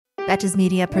Betches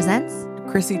Media presents.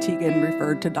 Chrissy Teigen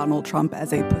referred to Donald Trump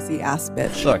as a pussy-ass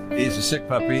bitch. Look, he's a sick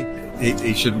puppy.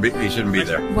 He shouldn't be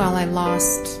there. Well, I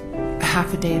lost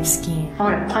half a day of skiing.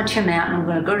 I'm going to punch him out and I'm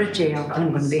going to go to jail. I'm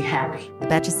going to be happy. The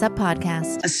Betches Up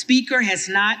Podcast. A speaker has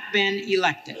not been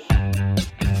elected.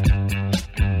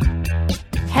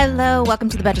 Hello, welcome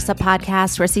to the Betches Up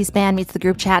Podcast, where C-SPAN meets the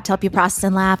group chat to help you process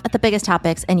and laugh at the biggest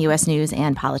topics in U.S. news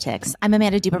and politics. I'm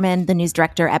Amanda Duberman, the news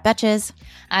director at Betches.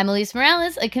 I'm Elise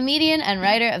Morales, a comedian and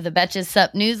writer of the Betches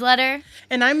Sup newsletter.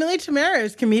 And I'm Millie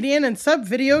Tamaris, comedian and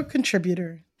sub-video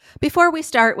contributor. Before we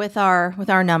start with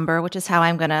our number, which is how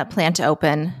I'm going to plan to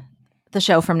open the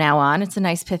show from now on, it's a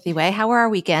nice pithy way. How are our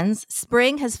weekends?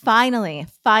 Spring has finally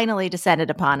descended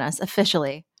upon us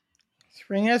officially.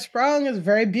 Spring has sprung. It's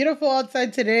very beautiful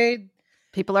outside today.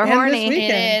 People are horny.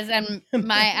 It is, and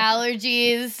my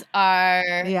allergies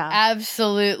are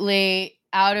absolutely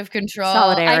out of control.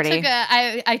 Solidarity.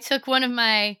 I took one of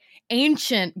my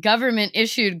ancient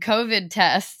government-issued COVID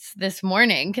tests this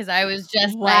morning because I was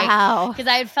just because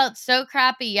I had felt so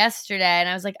crappy yesterday, and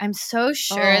I was like, I'm so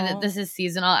sure that this is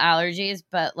seasonal allergies,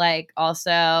 but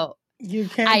also. You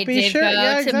can't I be did sure.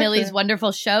 go to Millie's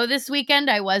wonderful show this weekend.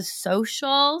 I was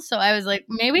social, so I was like,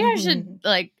 maybe I should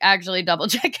actually double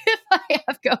check if I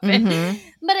have COVID,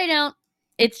 but I don't.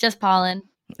 It's just pollen.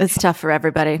 It's tough for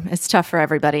everybody.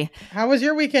 How was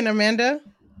your weekend, Amanda?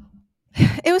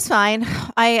 It was fine.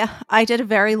 I did a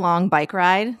very long bike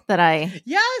ride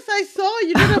Yes, I saw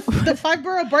you did the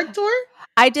 5-borough bike tour.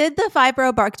 I did the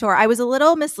 5-borough bike tour. I was a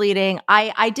little misleading.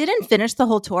 I didn't finish the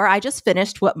whole tour. I just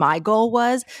finished what my goal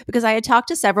was because I had talked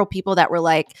to several people that were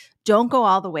like, don't go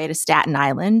all the way to Staten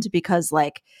Island because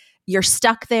you're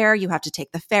stuck there. You have to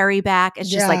take the ferry back. It's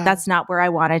just that's not where I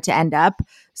wanted to end up.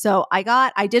 So I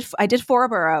did 4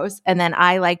 boroughs and then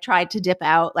I tried to dip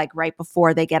out right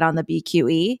before they get on the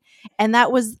BQE. And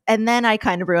then I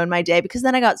kind of ruined my day because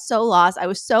then I got so lost. I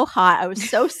was so hot. I was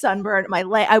so sunburned.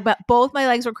 Both my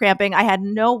legs were cramping. I had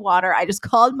no water. I just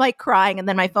called Mike crying. And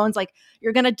then my phone's like,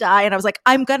 you're going to die. And I was like,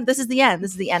 this is the end.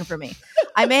 This is the end for me.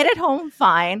 I made it home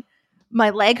fine.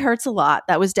 My leg hurts a lot.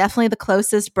 That was definitely the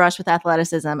closest brush with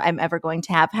athleticism I'm ever going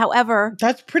to have. However,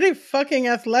 that's pretty fucking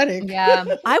athletic. Yeah.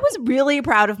 I was really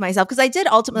proud of myself because I did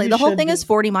ultimately, the whole thing is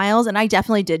 40 miles and I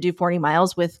definitely did do 40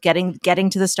 miles with getting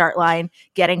to the start line,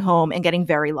 getting home and getting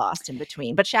very lost in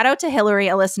between. But shout out to Hillary,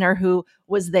 a listener who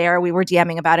was there. We were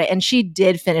DMing about it and she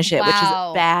did finish it, which is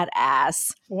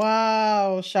badass.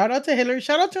 Wow. Shout out to Hillary.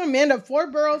 Shout out to Amanda.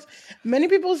 4 boroughs. Many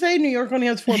people say New York only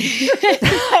has 4 boroughs.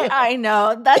 I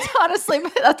know. That's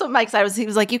what Mike said. He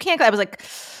was like, you can't. I was like,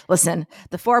 listen,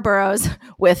 the 4 boroughs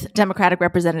with Democratic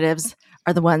representatives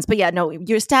are the ones. But yeah, no,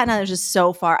 your Staten Island is just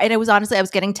so far. And it was honestly, I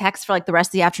was getting texts for the rest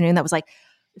of the afternoon that was like,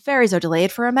 ferries are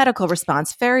delayed for a medical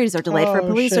response. Ferries are delayed for a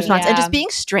police response. And just being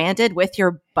stranded with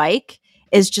your bike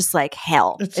is just like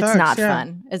hell. It's not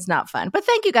fun. It's not fun. But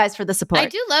thank you guys for the support. I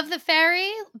do love the ferry,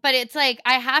 but it's I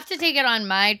have to take it on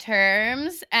my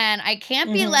terms and I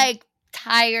can't be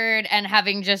tired and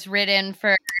having just ridden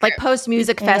for post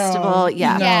music festival.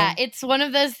 Yeah. It's one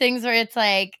of those things where it's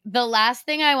the last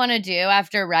thing I want to do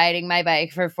after riding my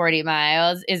bike for 40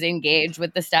 miles is engage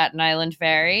with the Staten Island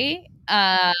ferry.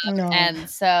 And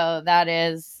so that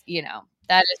is,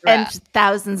 that is rough.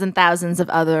 And thousands of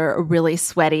other really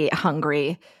sweaty,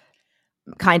 hungry,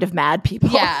 kind of mad people.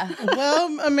 Yeah.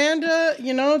 Well, Amanda,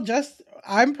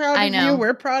 I'm proud of you.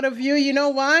 We're proud of you. You know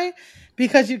why?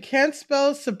 Because you can't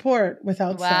spell support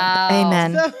without wow.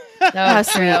 Amen. How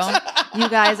sweet. You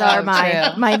guys are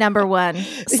my number one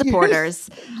supporters.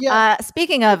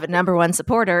 Speaking of number one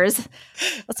supporters,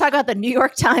 let's talk about the New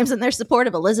York Times and their support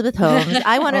of Elizabeth Holmes.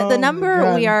 The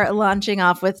number we are launching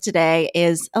off with today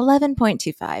is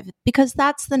 11.25 because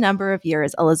that's the number of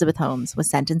years Elizabeth Holmes was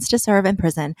sentenced to serve in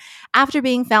prison after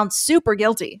being found super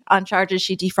guilty on charges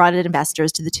she defrauded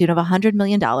investors to the tune of $100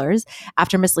 million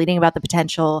after misleading about the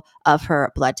potential of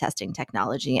her blood testing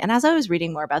technology. And as I was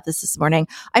reading more about this morning,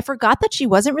 I forgot that she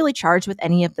wasn't really charged with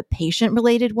any of the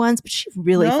patient-related ones, but she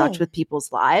really fucked with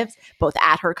people's lives, both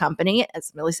at her company,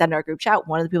 as Millie said in our group chat,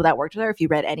 one of the people that worked with her, if you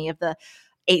read any of the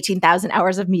 18,000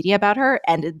 hours of media about her,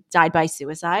 and died by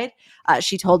suicide.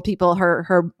 She told people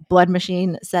her blood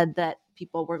machine said that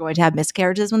people were going to have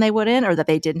miscarriages when they wouldn't, or that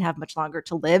they didn't have much longer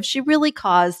to live. She really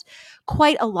caused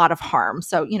quite a lot of harm.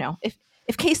 So,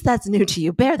 if case that's new to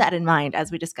you, bear that in mind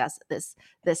as we discuss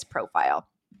this profile.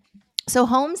 So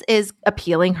Holmes is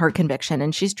appealing her conviction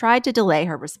and she's tried to delay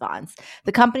her response.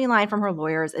 The company line from her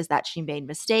lawyers is that she made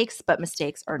mistakes, but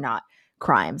mistakes are not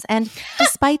crimes. And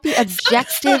despite the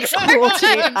objective cruelty,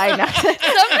 I know.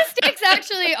 Some mistakes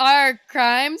actually are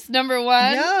crimes, number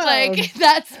one. Yeah. Like,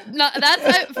 that's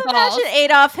false. Imagine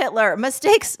Adolf Hitler.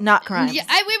 Mistakes, not crimes. Yeah,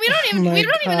 we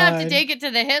don't even have to take it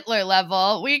to the Hitler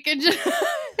level. We could just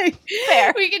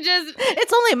fair. We could just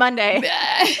it's only Monday.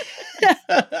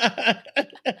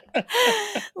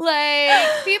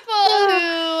 Like, people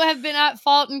who have been at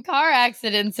fault in car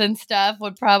accidents and stuff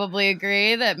would probably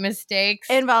agree that mistakes,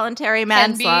 involuntary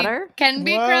manslaughter, can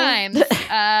be crimes.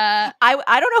 I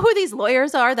don't know who these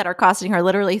lawyers are that are costing her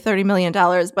literally $30 million,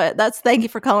 but thank you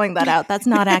for calling that out. That's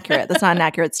not accurate. That's not an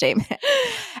accurate statement.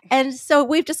 And so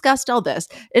we've discussed all this.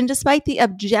 And despite the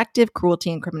objective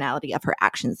cruelty and criminality of her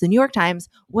actions, the New York Times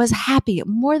was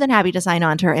more than happy to sign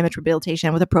on to her image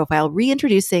rehabilitation with a profile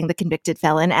reintroducing the convicted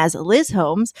felon as Liz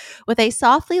Holmes with a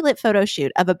softly lit photo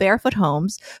shoot of a barefoot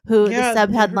Holmes who the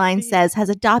subheadline says has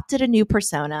adopted a new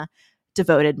persona,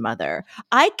 devoted mother.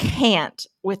 I can't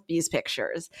with these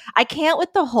pictures. I can't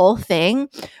with the whole thing,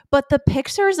 but the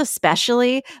pictures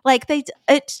especially, like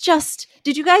it's just,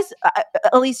 did you guys,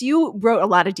 Elise, you wrote a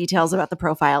lot of details about the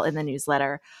profile in the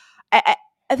newsletter.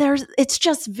 It's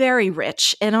just very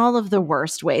rich in all of the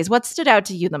worst ways. What stood out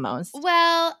to you the most?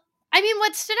 Well, I mean,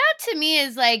 what stood out to me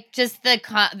is like just the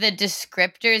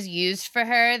descriptors used for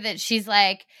her, that she's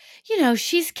like,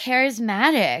 she's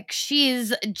charismatic,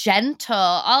 she's gentle,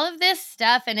 all of this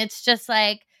stuff. And it's just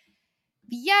like,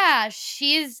 yeah,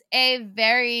 she's a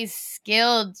very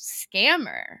skilled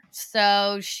scammer.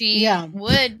 So she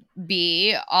would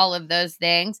be all of those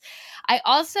things. I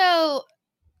also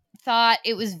thought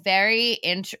it was very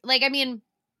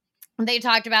they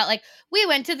talked about like, we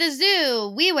went to the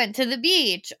zoo, we went to the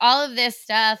beach, all of this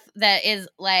stuff that is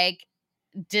like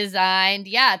designed,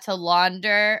 to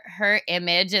launder her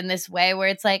image in this way where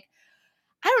it's like,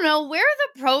 I don't know, where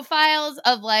are the profiles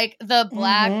of like the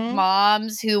Black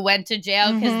moms who went to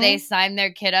jail because they signed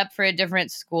their kid up for a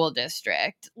different school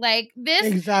district? Like,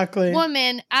 this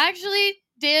woman actually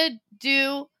did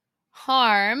do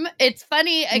harm. It's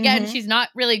funny, again, she's not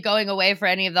really going away for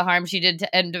any of the harm she did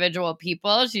to individual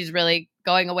people. She's really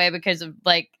going away because of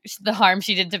like the harm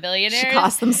she did to billionaires. She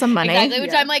cost them some money. Exactly,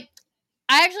 which I'm like,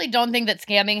 I actually don't think that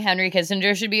scamming Henry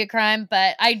Kissinger should be a crime,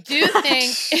 but I do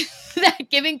think that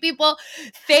giving people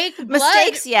fake blood...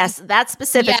 Mistakes, yes. That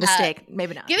specific mistake,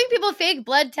 maybe not. Giving people fake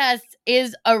blood tests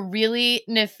is a really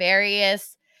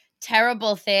nefarious,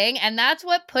 terrible thing. And that's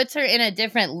what puts her in a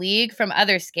different league from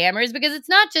other scammers, because it's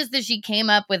not just that she came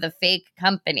up with a fake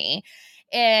company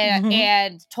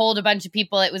and told a bunch of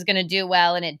people it was going to do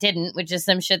well and it didn't, which is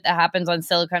some shit that happens on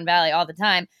Silicon Valley all the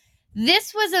time.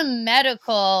 This was a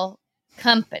medical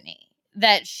company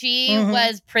that she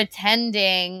was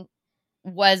pretending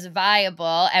was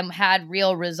viable and had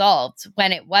real results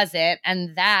when it wasn't.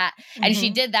 And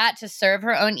she did that to serve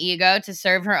her own ego, to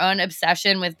serve her own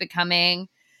obsession with becoming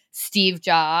Steve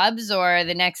Jobs or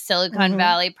the next Silicon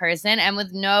Valley person, and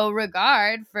with no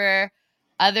regard for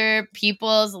other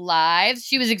people's lives.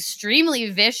 She was extremely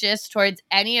vicious towards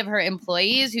any of her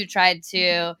employees who tried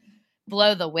to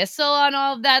blow the whistle on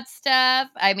all of that stuff.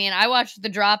 I mean, I watched The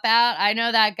Dropout. I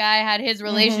know that guy had his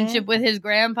relationship with his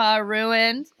grandpa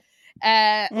ruined.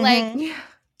 Like,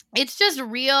 it's just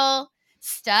real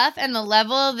stuff, and the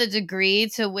level, the degree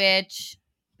to which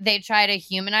they try to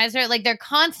humanize her. Like, they're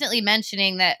constantly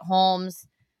mentioning that Holmes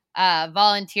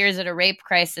volunteers at a rape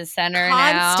crisis center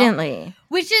constantly now,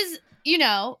 which is,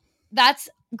 that's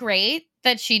great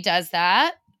that she does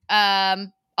that.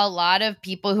 A lot of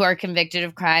people who are convicted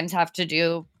of crimes have to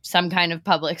do some kind of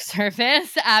public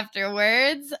service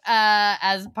afterwards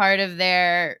as part of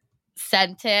their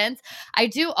sentence. I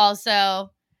do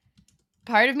also,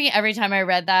 part of me every time I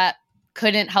read that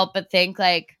couldn't help but think,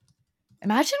 like,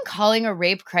 imagine calling a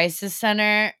rape crisis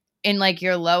center in like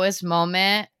your lowest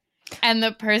moment, and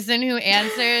the person who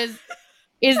answers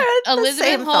is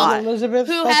Elizabeth Holmes,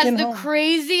 who has the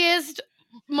craziest,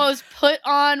 most put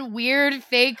on weird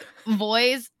fake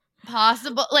voice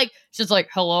possible. Like, she's like,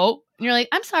 hello. And you're like,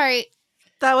 I'm sorry.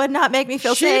 That would not make me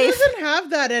feel safe. She doesn't have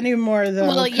that anymore, though.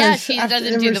 Well, yeah, she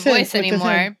doesn't do the voice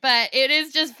anymore. But it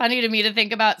is just funny to me to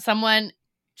think about someone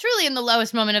truly in the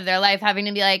lowest moment of their life having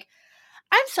to be like,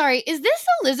 I'm sorry, is this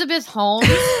Elizabeth Holmes?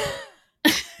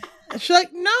 She's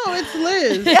like, no, it's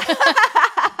Liz.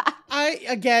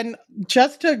 Again,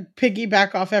 just to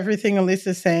piggyback off everything Elise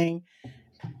is saying,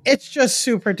 it's just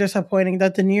super disappointing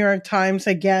that the New York Times,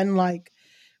 again, like,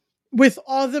 with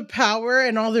all the power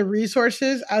and all the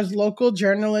resources as local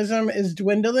journalism is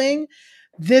dwindling,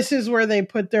 this is where they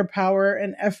put their power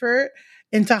and effort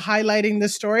into highlighting the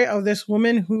story of this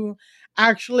woman who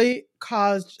actually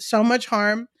caused so much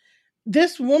harm,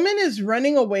 this woman is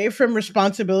running away from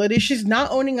responsibility. She's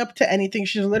not owning up to anything.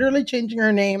 She's literally changing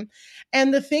her name.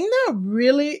 And the thing that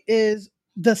really is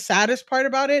the saddest part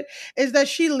about it is that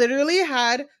she literally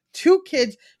had 2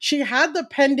 kids. She had the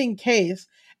pending case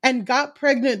and got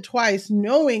pregnant twice,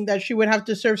 knowing that she would have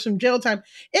to serve some jail time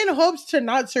in hopes to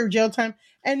not serve jail time.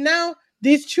 And now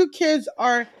these 2 kids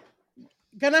are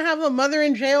going to have a mother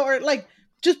in jail, or like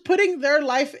just putting their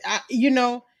life,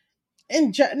 not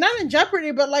in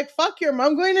jeopardy, but like, fuck, your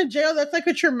mom going to jail. That's like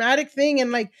a traumatic thing.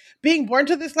 And like being born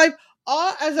to this life,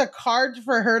 all as a card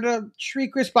for her to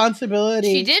shriek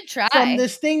responsibility. She did try from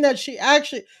this thing that she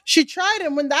tried.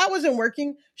 And when that wasn't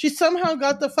working, she somehow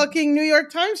got the fucking New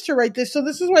York Times to write this. So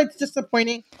this is why it's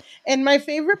disappointing. And my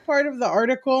favorite part of the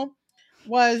article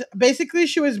was basically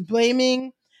she was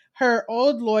blaming her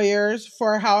old lawyers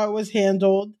for how it was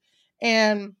handled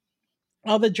and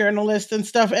all the journalists and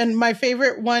stuff. And my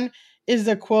favorite one is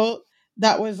the quote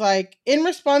that was like, in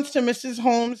response to Mrs.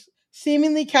 Holmes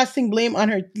seemingly casting blame on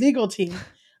her legal team,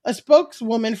 a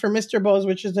spokeswoman for Mr. Bowes,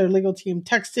 which is their legal team,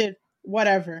 texted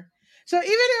whatever. So even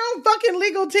her own fucking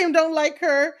legal team don't like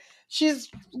her.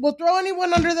 Will throw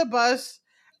anyone under the bus.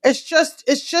 It's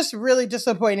just really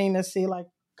disappointing to see. Like,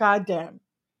 goddamn.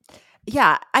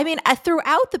 Yeah. I mean,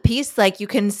 throughout the piece, like you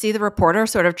can see the reporter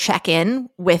sort of check in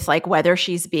with like whether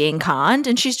she's being conned.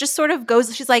 And she's just sort of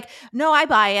she's like, no, I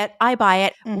buy it. I buy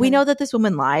it. Mm-hmm. We know that this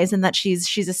woman lies and that she's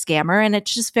a scammer. And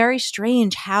it's just very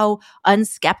strange how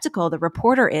unskeptical the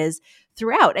reporter is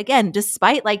throughout. Again,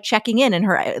 despite like checking in and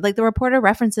her, like the reporter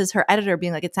references her editor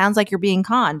being like, it sounds like you're being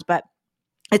conned, but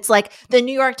it's like the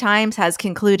New York Times has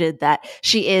concluded that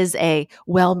she is a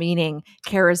well-meaning,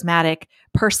 charismatic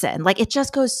person. Like it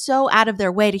just goes so out of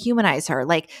their way to humanize her.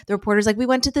 Like the reporter's like, we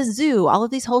went to the zoo, all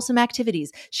of these wholesome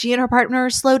activities. She and her partner are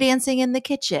slow dancing in the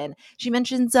kitchen. She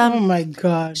mentions, oh my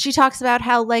God. She talks about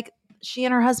how like she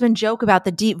and her husband joke about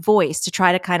the deep voice to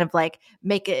try to kind of like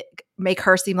make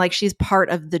her seem like she's part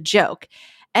of the joke.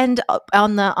 And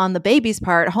on the baby's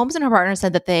part, Holmes and her partner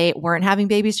said that they weren't having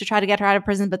babies to try to get her out of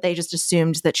prison, but they just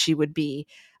assumed that she would be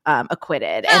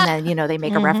acquitted. And then, they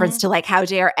make a reference to like, how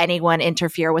dare anyone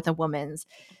interfere with a woman's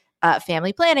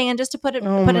family planning? And just to put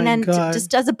an end,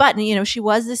 just as a button, she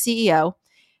was the CEO.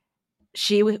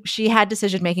 She had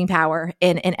decision-making power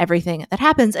in everything that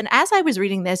happens. And as I was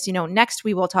reading this, next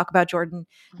we will talk about Jordan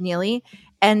Neely.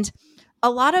 And a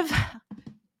lot of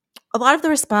the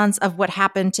response of what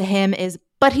happened to him is,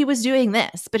 but he was doing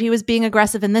this, but he was being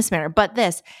aggressive in this manner, but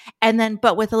this. And then,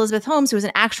 but with Elizabeth Holmes, who was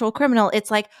an actual criminal,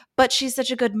 it's like, but she's such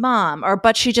a good mom, or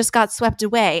but she just got swept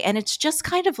away. And it's just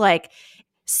kind of like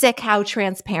sick how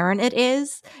transparent it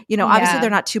is. Obviously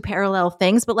they're not two parallel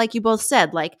things, but like you both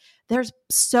said, like there's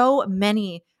so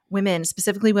many women,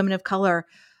 specifically women of color,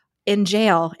 in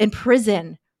jail, in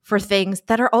prison for things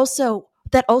that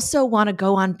also want to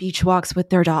go on beach walks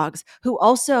with their dogs, who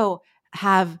also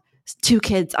have 2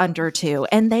 kids under 2,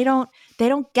 and they don't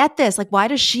get this. Like, why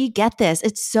does she get this?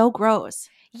 It's so gross.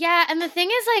 Yeah, and the thing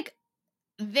is, like,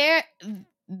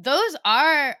 those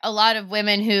are a lot of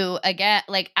women who, again,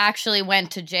 like, actually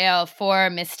went to jail for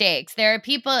mistakes. There are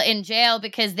people in jail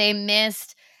because they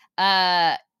missed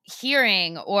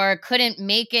hearing or couldn't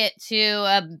make it to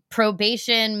a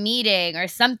probation meeting or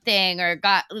something, or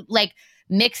got like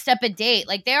mixed up a date.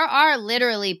 Like there are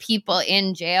literally people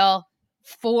in jail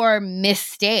for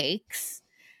mistakes,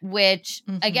 which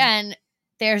again,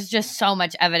 there's just so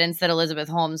much evidence that Elizabeth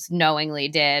Holmes knowingly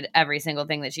did every single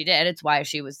thing that she did. It's why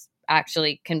she was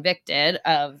actually convicted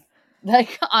of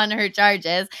like on her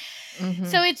charges.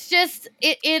 So it's just,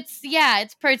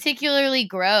 it's particularly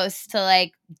gross to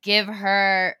like give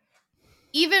her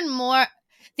even more.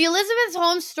 The Elizabeth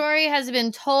Holmes story has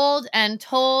been told and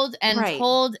told and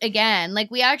told again.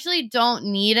 Like, we actually don't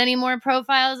need any more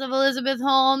profiles of Elizabeth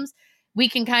Holmes. We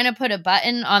can kind of put a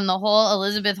button on the whole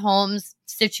Elizabeth Holmes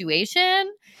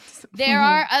situation. There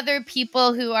are other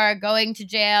people who are going to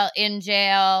jail, in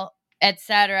jail,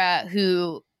 etc.,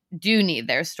 who do need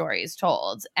their stories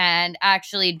told and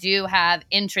actually do have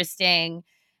interesting,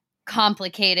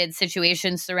 complicated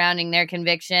situations surrounding their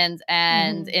convictions,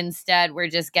 and instead we're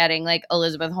just getting like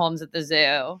Elizabeth Holmes at the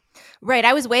zoo. Right.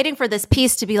 I was waiting for this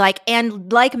piece to be like,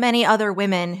 and like many other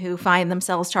women who find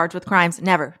themselves charged with crimes,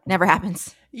 never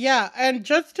happens. Yeah. And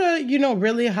just to,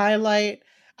 really highlight,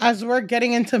 as we're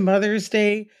getting into Mother's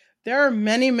Day, there are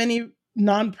many, many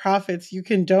nonprofits you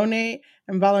can donate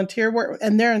and volunteer work,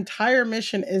 and their entire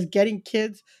mission is getting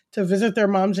kids to visit their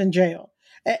moms in jail.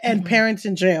 And parents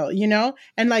in jail,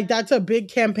 and like that's a big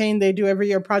campaign they do every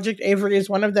year. Project Avery is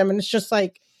one of them, and it's just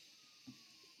like,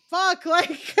 fuck,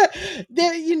 like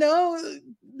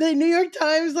the New York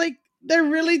Times, like they're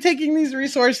really taking these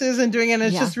resources and doing it, and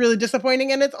it's just really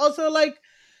disappointing. And it's also like,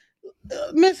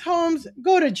 Miss Holmes,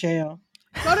 go to jail.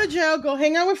 Go to jail. Go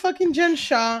hang out with fucking Jen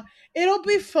Shah. It'll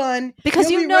be fun. Because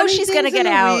you know she's going to get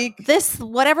out. This,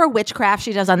 whatever witchcraft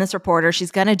she does on this reporter,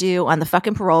 she's going to do on the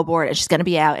fucking parole board, and she's going to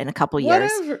be out in a couple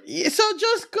years. Whatever. So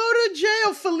just go to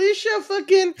jail. Felicia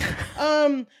fucking,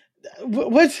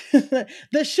 what's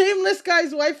the shameless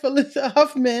guy's wife, Felicia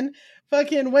Huffman,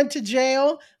 fucking went to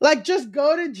jail. Like, just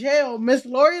go to jail. Miss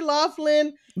Lori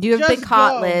Loughlin. You have been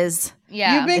caught, Liz.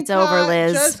 Yeah, you've been it's over,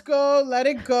 Liz. Just go, let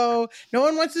it go. No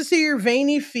one wants to see your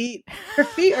veiny feet. Her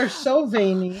feet are so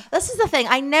veiny. This is the thing.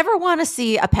 I never want to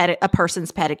see a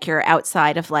person's pedicure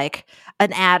outside of like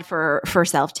an ad for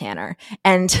self tanner,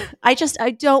 and I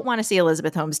don't want to see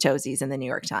Elizabeth Holmes toesies in the New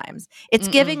York Times. It's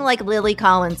giving like Lily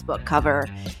Collins' book cover.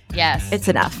 Yes, it's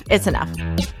enough. It's enough.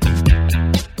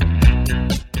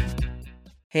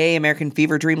 Hey, American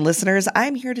Fever Dream listeners,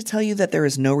 I'm here to tell you that there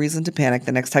is no reason to panic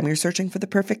the next time you're searching for the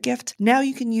perfect gift. Now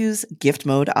you can use gift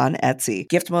mode on Etsy.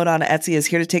 Gift mode on Etsy is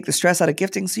here to take the stress out of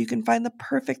gifting so you can find the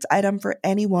perfect item for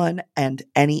anyone and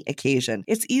any occasion.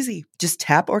 It's easy. Just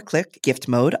tap or click gift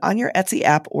mode on your Etsy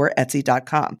app or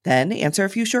Etsy.com. Then answer a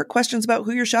few short questions about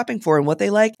who you're shopping for and what they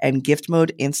like, and gift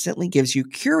mode instantly gives you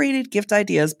curated gift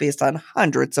ideas based on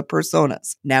hundreds of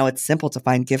personas. Now it's simple to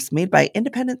find gifts made by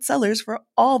independent sellers for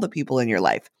all the people in your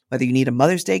life. Whether you need a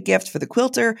Mother's Day gift for the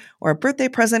quilter or a birthday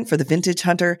present for the vintage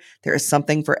hunter, there is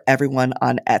something for everyone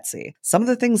on Etsy. Some of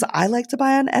the things I like to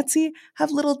buy on Etsy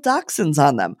have little dachshunds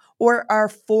on them or are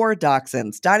for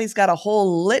dachshunds. Dottie's got a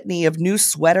whole litany of new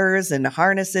sweaters and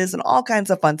harnesses and all kinds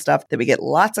of fun stuff that we get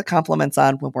lots of compliments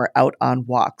on when we're out on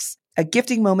walks. A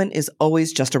gifting moment is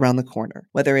always just around the corner.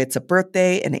 Whether it's a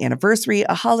birthday, an anniversary,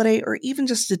 a holiday, or even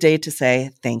just a day to say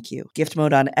thank you, Gift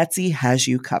Mode on Etsy has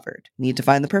you covered. Need to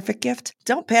find the perfect gift?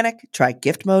 Don't panic. Try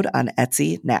Gift Mode on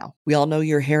Etsy now. We all know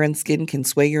your hair and skin can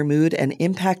sway your mood and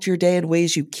impact your day in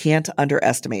ways you can't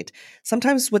underestimate.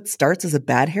 Sometimes what starts as a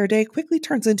bad hair day quickly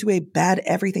turns into a bad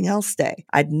everything else day.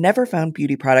 I'd never found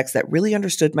beauty products that really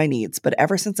understood my needs, but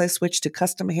ever since I switched to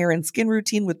custom hair and skin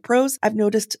routine with Prose, I've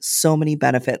noticed so many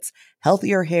benefits.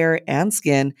 Healthier hair and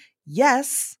skin,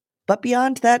 yes, but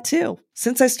beyond that too.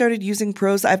 Since I started using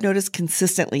Prose, I've noticed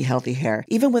consistently healthy hair.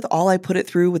 Even with all I put it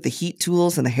through with the heat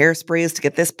tools and the hairsprays to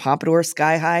get this pompadour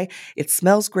sky high, it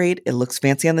smells great, it looks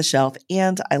fancy on the shelf,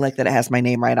 and I like that it has my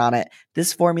name right on it.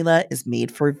 This formula is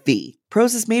made for V.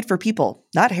 Prose is made for people,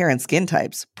 not hair and skin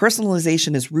types.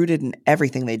 Personalization is rooted in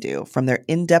everything they do, from their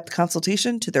in-depth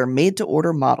consultation to their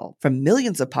made-to-order model. From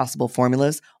millions of possible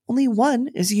formulas, only one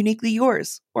is uniquely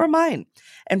yours or mine.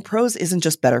 And Prose isn't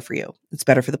just better for you, it's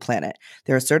better for the planet.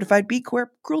 They're a certified B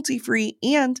Corp, cruelty-free,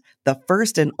 and the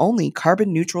first and only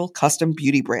carbon-neutral custom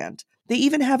beauty brand. They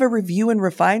even have a review and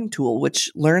refine tool, which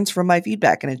learns from my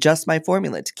feedback and adjusts my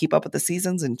formula to keep up with the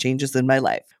seasons and changes in my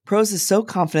life. Prose is so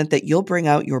confident that you'll bring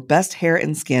out your best hair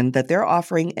and skin that they're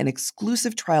offering an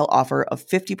exclusive trial offer of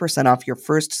 50% off your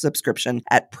first subscription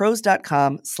at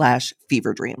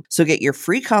prose.com/feverdream. So get your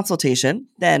free consultation,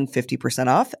 then 50%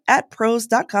 off at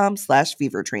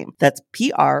prose.com/feverdream. That's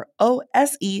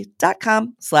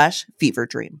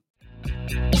prose.com/feverdream.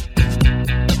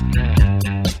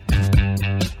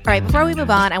 All right, before we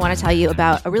move on, I want to tell you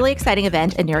about a really exciting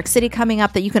event in New York City coming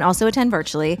up that you can also attend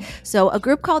virtually. So a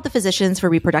group called the Physicians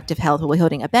for Reproductive Health will be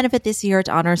holding a benefit this year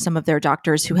to honor some of their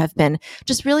doctors who have been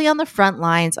just really on the front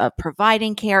lines of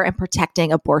providing care and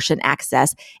protecting abortion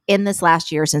access in this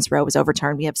last year since Roe was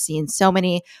overturned. We have seen so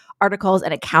many articles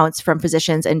and accounts from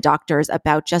physicians and doctors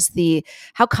about just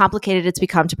how complicated it's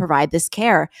become to provide this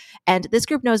care. And this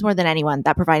group knows more than anyone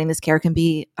that providing this care can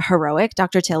be heroic.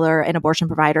 Dr. Tiller, an abortion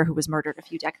provider who was murdered a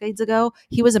few decades ago,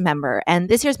 he was a member. And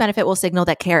this year's benefit will signal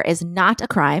that care is not a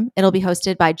crime. It'll be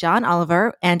hosted by John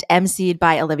Oliver and emceed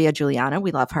by Olivia Giuliano.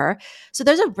 We love her. So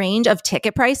there's a range of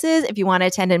ticket prices if you want to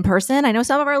attend in person. I know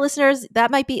some of our listeners, that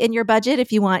might be in your budget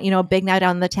if you want, a big night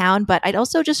out in the town, but I'd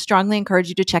also just strongly encourage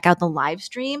you to check out the live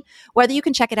stream. Whether you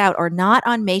can check it out or not,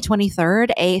 on May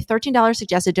 23rd, a $13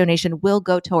 suggested donation will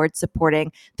go towards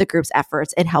supporting the group's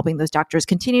efforts in helping those doctors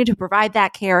continue to provide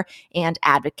that care and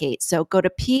advocate. So go to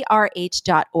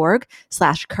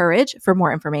prh.org/courage for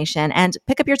more information and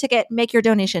pick up your ticket, make your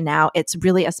donation now. It's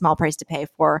really a small price to pay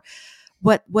for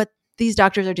what these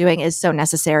doctors are doing is so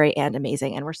necessary and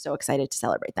amazing, and we're so excited to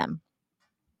celebrate them.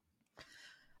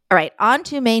 All right, on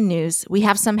to main news. We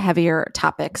have some heavier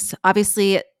topics.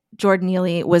 Obviously, Jordan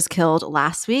Neely was killed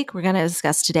last week. We're going to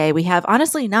discuss today. We have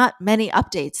honestly not many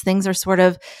updates. Things are sort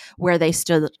of where they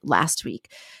stood last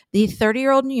week. The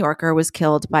 30-year-old New Yorker was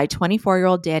killed by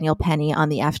 24-year-old Daniel Penny on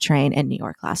the F train in New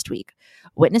York last week.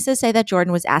 Witnesses say that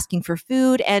Jordan was asking for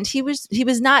food, and he was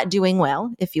not doing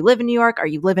well. If you live in New York or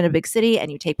you live in a big city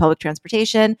and you take public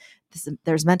transportation,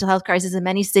 there's mental health crisis in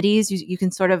many cities. You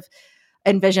can sort of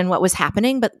envision what was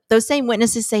happening, but those same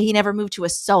witnesses say he never moved to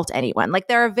assault anyone. Like,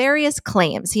 there are various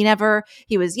claims. He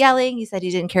was yelling. He said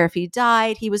he didn't care if he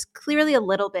died. He was clearly a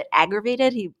little bit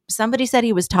aggravated. Somebody said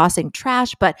he was tossing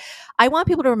trash, but I want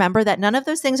people to remember that none of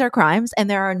those things are crimes, and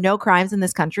there are no crimes in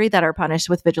this country that are punished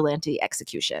with vigilante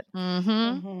execution.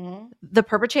 The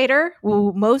perpetrator,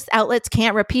 who most outlets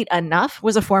can't repeat enough,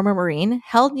 was a former Marine,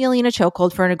 held Neely in a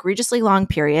chokehold for an egregiously long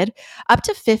period, up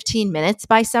to 15 minutes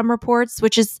by some reports,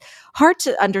 which is hard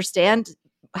to understand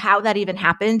how that even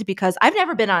happened, because I've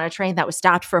never been on a train that was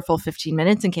stopped for a full 15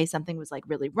 minutes in case something was like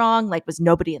really wrong. Like, was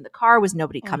nobody in the car? Was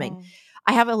nobody coming?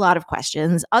 I have a lot of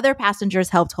questions. Other passengers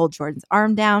helped hold Jordan's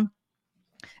arm down.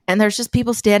 And there's just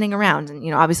people standing around.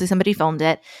 And, obviously somebody filmed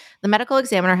it. The medical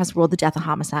examiner has ruled the death a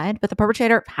homicide, but the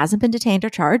perpetrator hasn't been detained or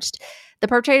charged. The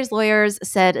perpetrator's lawyers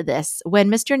said this: when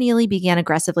Mr. Neely began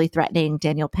aggressively threatening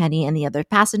Daniel Penny and the other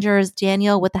passengers,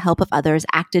 Daniel, with the help of others,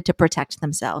 acted to protect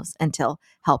themselves until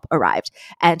help arrived.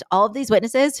 And all of these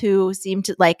witnesses who seem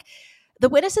to, like, the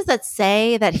witnesses that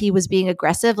say that he was being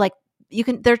aggressive, like,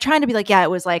 they're trying to be like, yeah,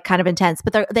 it was like kind of intense,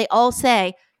 but they all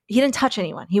say he didn't touch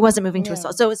anyone. He wasn't moving to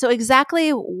assault. So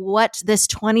exactly what this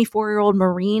 24-year-old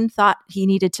Marine thought he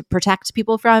needed to protect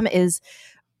people from is,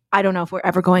 I don't know if we're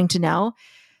ever going to know.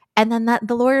 And then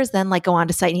the lawyers then go on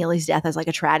to cite Neely's death as like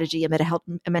a tragedy amid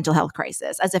a mental health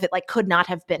crisis, as if it could not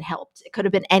have been helped. It could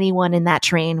have been anyone in that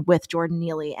train with Jordan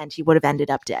Neely, and he would have ended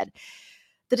up dead.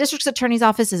 The district attorney's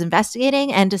office is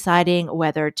investigating and deciding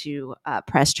whether to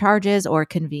press charges or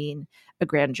convene a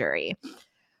grand jury.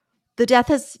 The death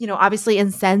has, obviously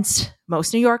incensed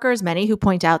most New Yorkers, many who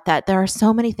point out that there are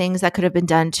so many things that could have been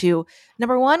done to,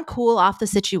 number one, cool off the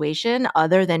situation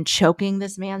other than choking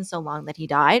this man so long that he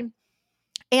died,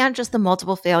 and just the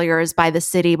multiple failures by the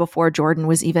city before Jordan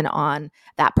was even on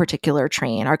that particular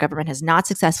train. Our government has not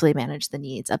successfully managed the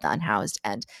needs of the unhoused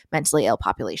and mentally ill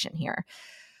population here.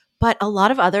 But a lot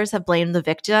of others have blamed the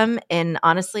victim, and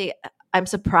honestly, I'm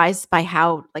surprised by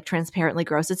how transparently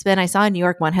gross it's been. I saw a New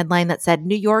York One headline that said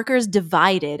New Yorkers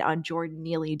divided on Jordan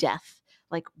Neely death.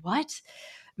 Like, what?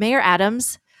 Mayor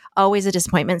Adams, always a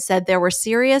disappointment, said there were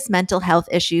serious mental health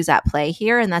issues at play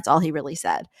here, and that's all he really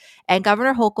said. And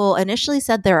Governor Hochul initially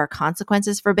said there are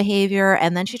consequences for behavior,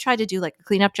 and then she tried to do a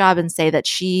cleanup job and say that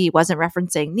she wasn't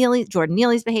referencing Jordan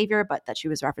Neely's behavior, but that she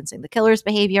was referencing the killer's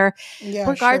behavior. Yeah,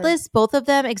 regardless, both of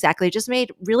them just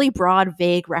made really broad,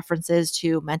 vague references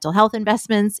to mental health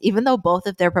investments, even though both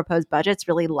of their proposed budgets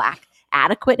really lack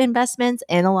adequate investments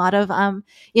in a lot of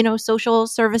social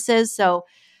services. So,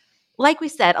 like we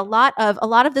said, a lot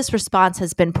of this response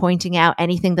has been pointing out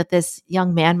anything that this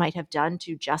young man might have done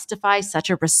to justify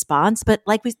such a response. But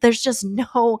there's just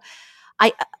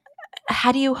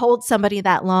how do you hold somebody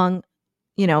that long?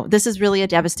 This is really a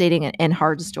devastating and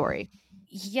hard story.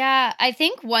 Yeah, I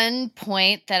think one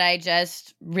point that I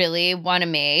just really want to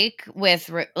make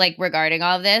with regarding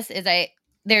all of this is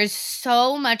there's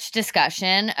so much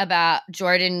discussion about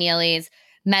Jordan Neely's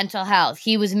mental health.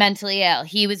 He was mentally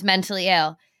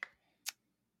ill.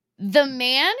 The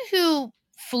man who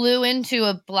flew into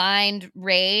a blind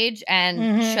rage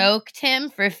and choked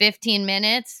him for 15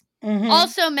 minutes,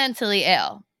 also mentally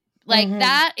ill.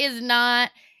 That is not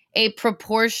a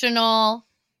proportional,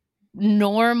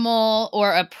 normal,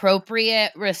 or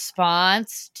appropriate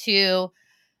response to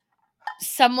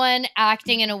someone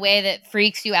acting in a way that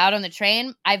freaks you out on the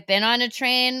train. I've been on a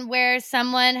train where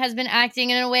someone has been acting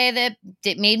in a way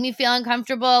that made me feel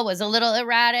uncomfortable, was a little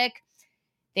erratic.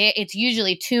 It's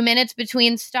usually 2 minutes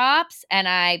between stops, and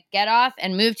I get off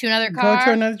and move to another car. Go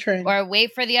to another train. Or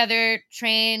wait for the other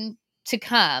train to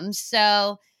come.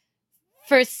 So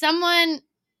for someone,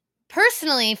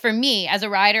 personally, for me, as a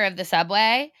rider of the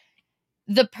subway,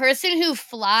 the person who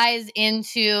flies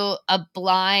into a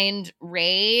blind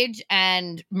rage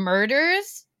and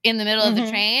murders in the middle of the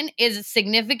train is a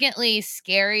significantly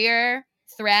scarier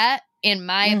threat, in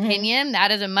my opinion.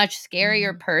 That is a much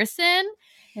scarier person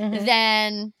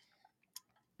than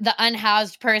the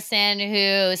unhoused person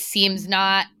who seems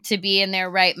not to be in their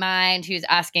right mind, who's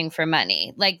asking for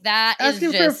money.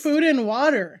 Asking for food and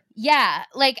water. Yeah.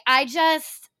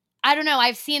 I don't know.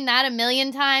 I've seen that a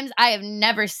million times. I have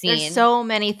never seen. There's so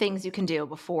many things you can do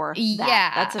before that.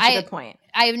 Yeah. That's such a good point.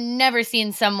 I've never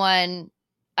seen someone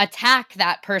attack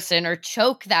that person or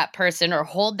choke that person or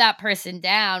hold that person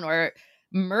down or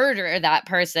murder that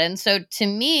person. So to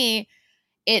me,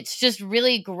 it's just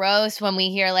really gross when we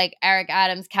hear like Eric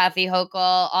Adams, Kathy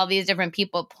Hochul, all these different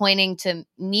people pointing to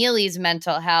Neely's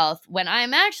mental health, when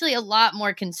I'm actually a lot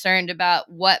more concerned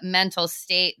about what mental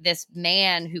state this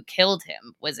man who killed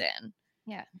him was in.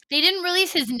 Yeah. They didn't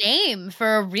release his name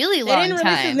for a really long time. They didn't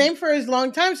release his name for his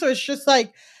long time. So it's just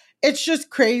like, it's just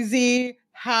crazy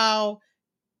how,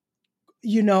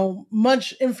 you know,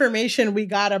 much information we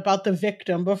got about the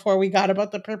victim before we got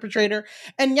about the perpetrator.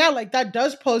 And yeah, like that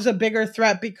does pose a bigger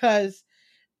threat because,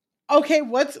 okay,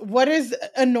 what is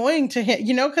annoying to him?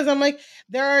 You know, because I'm like,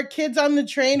 there are kids on the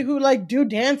train who like do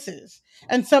dances.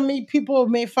 And some people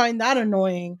may find that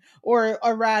annoying or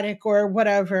erratic or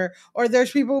whatever. Or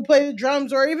there's people who play the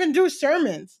drums or even do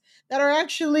sermons that are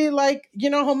actually like, you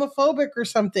know, homophobic or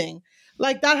something.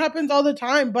 Like that happens all the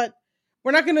time. But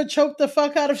we're not going to choke the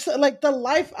fuck out of like the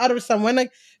life out of someone.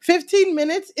 Like 15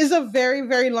 minutes is a very,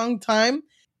 very long time.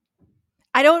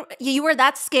 You were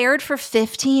that scared for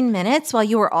 15 minutes while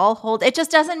you were all hold. It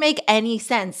just doesn't make any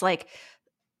sense. Like,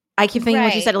 I keep thinking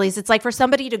what you said, Elise. It's like for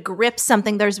somebody to grip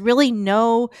something, there's really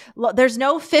no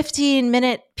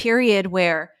 15-minute period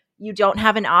where you don't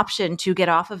have an option to get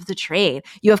off of the train.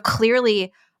 You have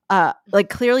clearly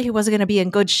he wasn't going to be in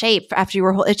good shape after you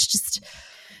were it's just.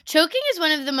 Choking is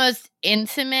one of the most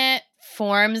intimate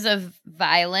forms of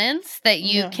violence that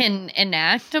you can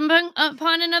enact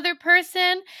upon another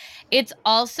person. It's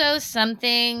also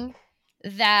something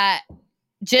that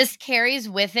just carries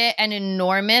with it an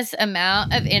enormous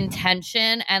amount of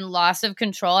intention and loss of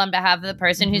control on behalf of the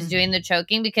person who's doing the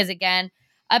choking, because again,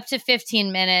 up to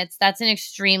 15 minutes, that's an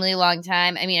extremely long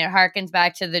time. I mean, it harkens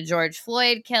back to the George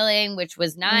Floyd killing, which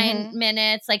was 9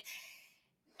 minutes. Like,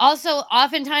 also,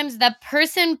 oftentimes that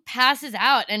person passes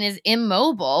out and is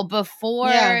immobile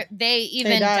before they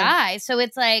even die. So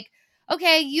it's like,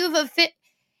 okay,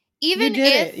 even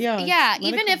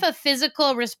if a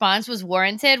physical response was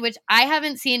warranted, which I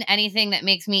haven't seen anything that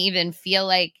makes me even feel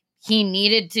like he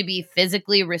needed to be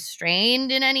physically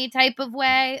restrained in any type of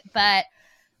way. But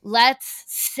let's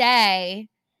say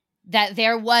that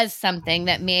there was something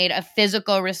that made a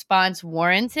physical response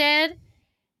warranted.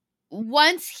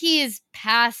 Once he's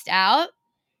passed out,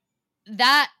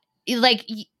 that like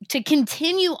to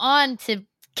continue on to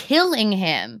killing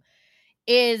him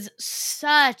is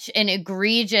such an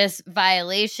egregious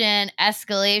violation,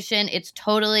 escalation. It's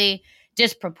totally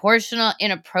disproportional,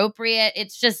 inappropriate.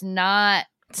 It's just not.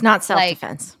 It's not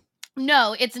self-defense. Like,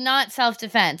 no, it's not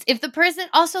self-defense. If the person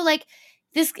also like,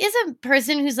 this is a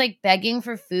person who's like begging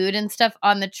for food and stuff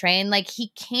on the train, like he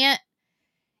can't.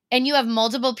 And you have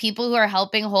multiple people who are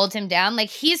helping hold him down. Like,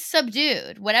 he's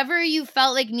subdued. Whatever you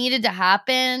felt like needed to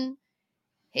happen,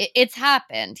 it's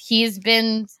happened. He's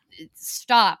been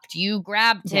stopped. You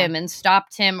grabbed him and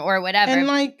stopped him or whatever. And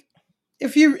like,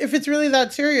 if it's really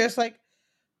that serious, like,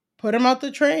 put him out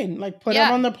the train. Like, put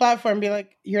him on the platform. Be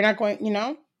like, you're not going, you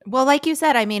know? Well, like you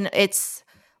said, I mean, it's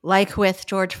like with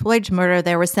George Floyd's murder,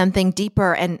 there was something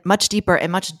deeper and much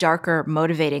darker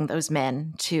motivating those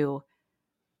men to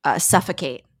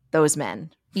suffocate those men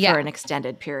for an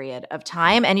extended period of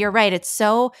time. And you're right. It's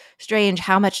so strange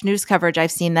how much news coverage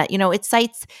I've seen that, you know, it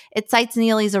cites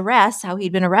Neely's arrest, how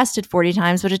he'd been arrested 40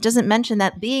 times, but it doesn't mention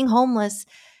that being homeless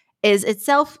is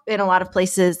itself in a lot of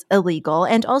places illegal.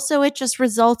 And also it just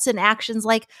results in actions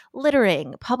like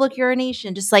littering, public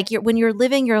urination, just like when you're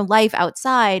living your life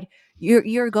outside,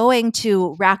 you're going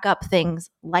to rack up things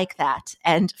like that.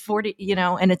 And 40, you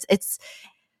know, and it's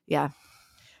yeah.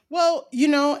 Well, you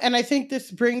know, and I think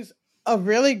this brings a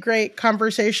really great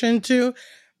conversation to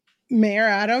Mayor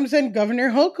Adams and Governor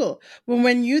Hochul.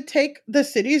 When you take the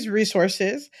city's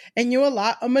resources and you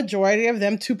allot a majority of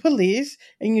them to police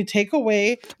and you take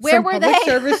away from public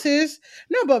services,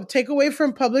 take away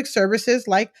from public services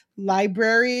like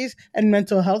libraries and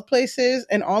mental health places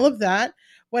and all of that,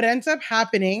 what ends up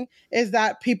happening is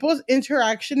that people's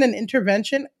interaction and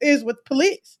intervention is with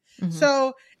police.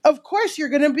 So of course, you're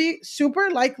going to be super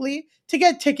likely to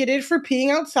get ticketed for peeing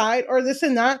outside or this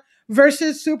and that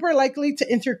versus super likely to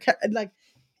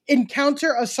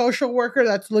encounter a social worker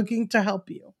that's looking to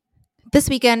help you. This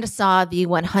weekend saw the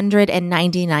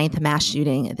 199th mass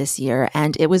shooting this year,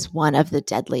 and it was one of the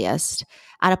deadliest.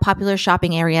 At a popular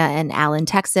shopping area in Allen,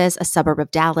 Texas, a suburb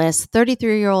of Dallas, a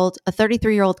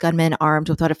 33-year-old gunman armed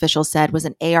with what officials said was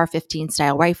an AR-15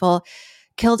 style rifle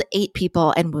killed 8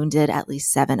 people and wounded at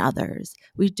least 7 others.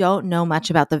 We don't know much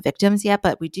about the victims yet,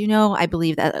 but we do know, I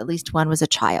believe, that at least one was a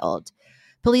child.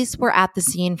 Police were at the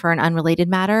scene for an unrelated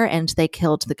matter, and they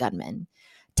killed the gunman.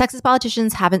 Texas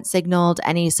politicians haven't signaled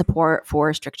any support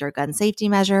for stricter gun safety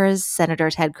measures. Senator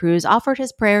Ted Cruz offered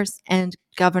his prayers, and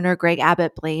Governor Greg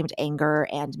Abbott blamed anger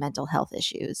and mental health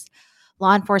issues.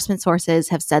 Law enforcement sources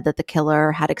have said that the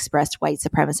killer had expressed white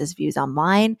supremacist views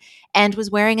online and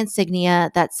was wearing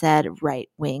insignia that said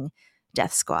right-wing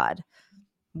death squad.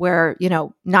 We're,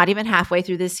 not even halfway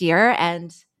through this year,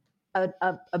 and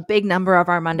a big number of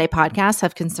our Monday podcasts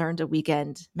have concerned a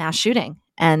weekend mass shooting.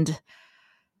 And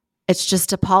it's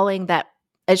just appalling that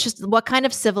it's just what kind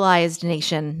of civilized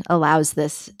nation allows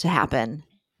this to happen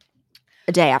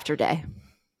day after day.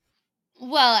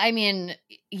 Well, I mean,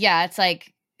 yeah, it's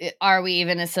like, are we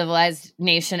even a civilized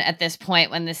nation at this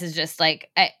point when this is just like,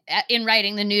 in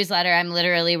writing the newsletter, I'm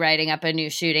literally writing up a new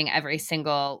shooting every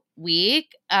single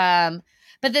week.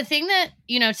 But the thing that,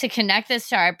 to connect this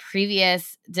to our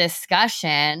previous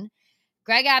discussion,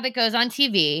 Greg Abbott goes on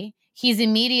TV. He's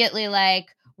immediately like,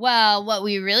 well, what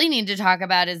we really need to talk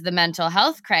about is the mental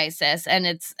health crisis, and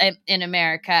it's in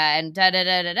America, and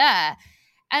da-da-da-da-da.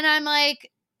 And I'm like,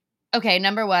 okay,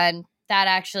 number one, that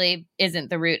actually isn't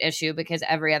the root issue because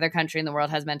every other country in the world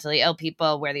has mentally ill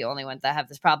people. We're the only ones that have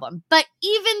this problem. But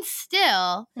even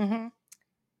still,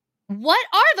 what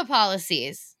are the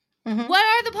policies? What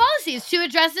are the policies to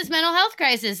address this mental health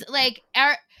crisis? Like,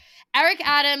 Eric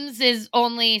Adams'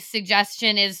 only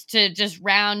suggestion is to just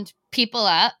round people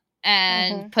up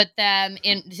and put them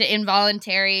to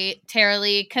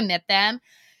involuntarily commit them.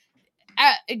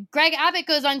 Greg Abbott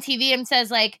goes on TV and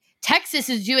says, like, Texas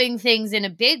is doing things in a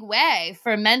big way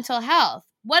for mental health.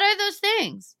 What are those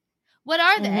things? What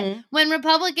are they? When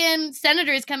Republican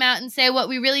senators come out and say what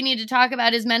we really need to talk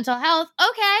about is mental health,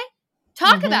 okay,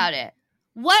 talk about it.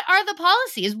 What are the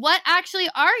policies? What actually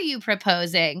are you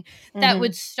proposing that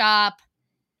would stop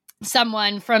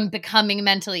someone from becoming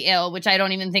mentally ill, which I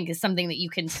don't even think is something that you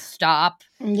can stop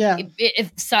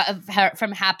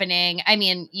from happening? I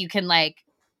mean, you can, like,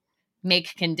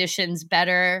 make conditions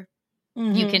better.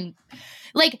 You can,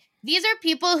 like, these are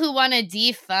people who want to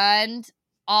defund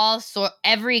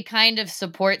every kind of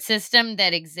support system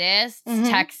that exists.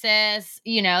 Texas,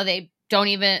 they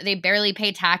barely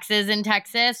pay taxes in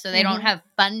Texas, so they don't have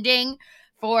funding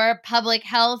for public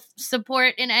health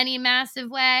support in any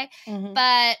massive way.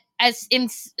 But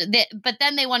but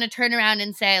then they want to turn around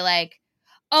and say, like,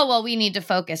 oh, well, we need to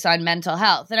focus on mental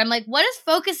health. And I'm like, what does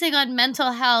focusing on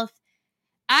mental health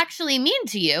actually mean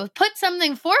to you? Put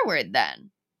something forward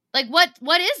then. Like,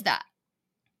 what is that?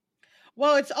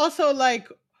 Well, it's also like,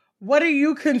 what do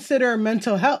you consider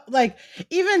mental health? Like,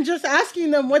 even just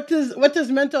asking them, what does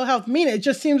mental health mean? It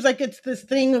just seems like it's this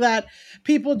thing that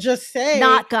people just say.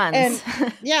 Not guns.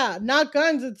 And yeah, not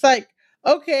guns. It's like,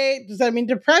 okay, does that mean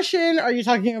depression? Are you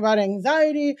talking about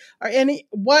anxiety? Or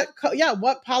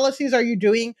what policies are you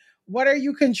doing? What are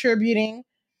you contributing?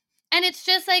 And it's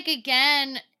just like,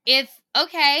 again, if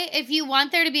you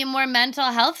want there to be more mental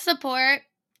health support,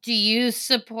 do you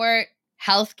support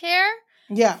healthcare?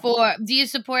 Yeah. Do you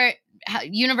support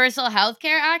universal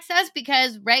healthcare access?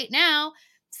 Because right now,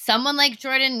 someone like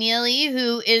Jordan Neely,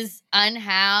 who is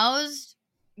unhoused,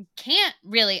 can't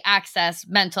really access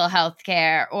mental health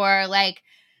care. Or, like,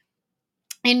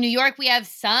 in New York, we have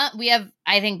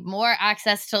I think more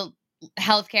access to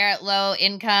healthcare at low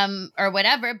income or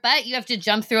whatever, but you have to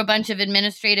jump through a bunch of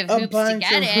administrative hoops to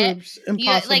get it. Hoops.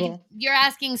 Impossible. You're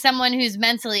asking someone who's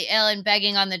mentally ill and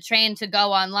begging on the train to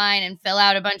go online and fill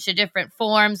out a bunch of different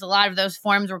forms. A lot of those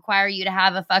forms require you to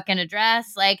have a fucking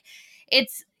address. Like,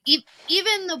 it's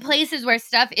even the places where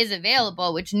stuff is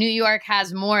available, which New York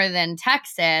has more than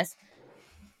Texas,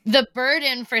 the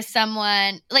burden for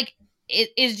someone, like, it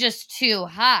is just too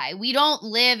high. We don't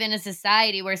live in a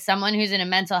society where someone who's in a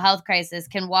mental health crisis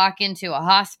can walk into a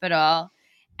hospital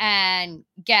and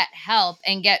get help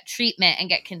and get treatment and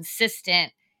get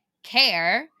consistent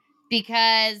care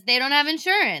because they don't have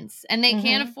insurance and they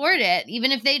can't afford it.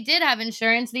 Even if they did have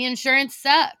insurance, the insurance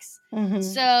sucks.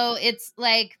 So it's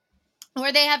like,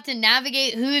 where they have to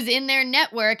navigate who's in their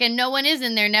network, and no one is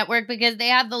in their network because they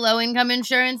have the low income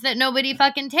insurance that nobody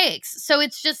fucking takes. So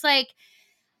it's just like,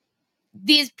 for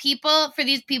these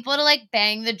people to, like,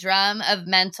 bang the drum of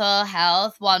mental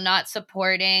health while not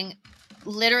supporting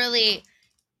literally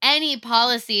any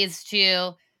policies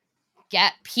to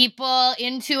get people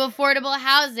into affordable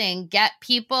housing, get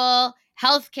people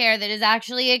healthcare that is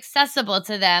actually accessible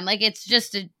to them. Like, it's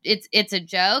just it's a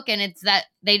joke, and it's that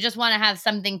they just want to have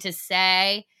something to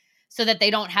say so that they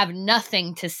don't have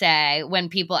nothing to say when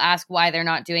people ask why they're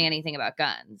not doing anything about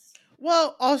guns.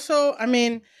 Well, also, I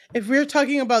mean, if we're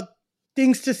talking about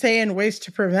things to say and ways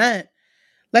to prevent,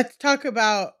 let's talk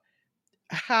about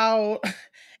how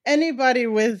anybody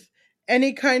with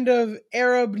any kind of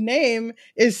Arab name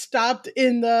is stopped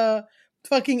in the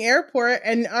fucking airport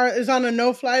and is on a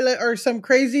no-fly list or some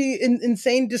crazy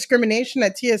insane discrimination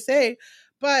at TSA.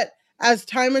 But as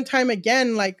time and time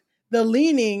again, like, the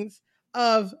leanings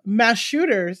of mass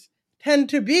shooters tend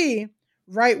to be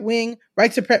right wing,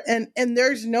 right supremacy, and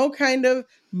there's no kind of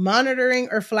monitoring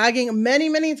or flagging.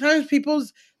 Many times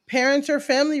people's parents or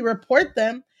family report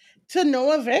them to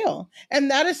no avail.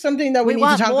 And that is something that we need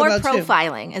to talk about too. More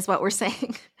profiling is what we're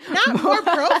saying. Not more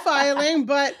profiling,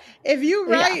 but if you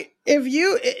write,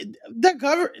 the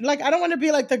government, like, I don't want to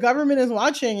be like the government is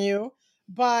watching you,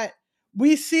 but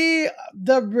we see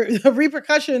the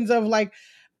repercussions of, like,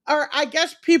 or I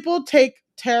guess people take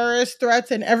terrorist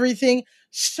threats and everything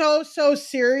so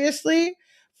seriously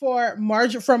from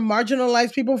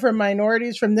marginalized people, from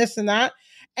minorities, from this and that,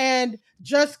 and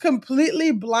just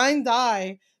completely blind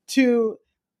eye to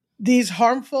these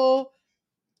harmful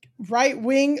right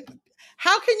wing.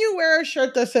 How can you wear a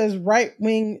shirt that says right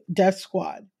wing death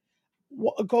squad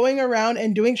going around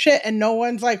and doing shit and no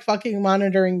one's like fucking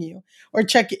monitoring you or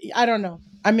checking? I don't know.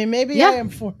 I mean, maybe I am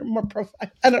for more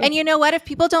profile. I don't know. And you know what? If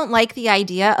people don't like the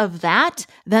idea of that,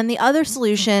 then the other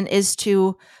solution is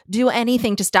to do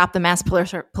anything to stop the mass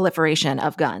proliferation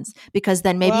of guns, because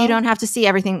then maybe you don't have to see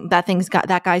everything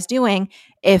that guy's doing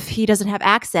if he doesn't have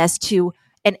access to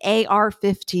an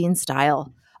AR-15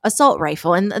 style assault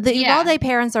rifle. And the Uvalde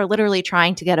parents are literally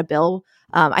trying to get a bill,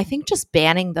 I think, just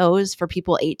banning those for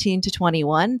people 18 to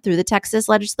 21 through the Texas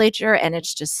legislature, and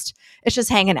it's just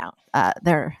hanging out.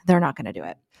 They're not going to do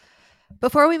it.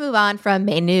 Before we move on from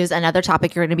main news, another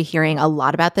topic you're going to be hearing a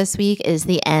lot about this week is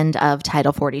the end of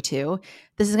Title 42.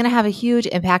 This is going to have a huge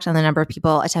impact on the number of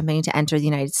people attempting to enter the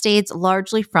United States,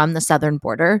 largely from the southern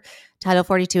border. Title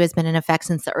 42 has been in effect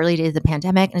since the early days of the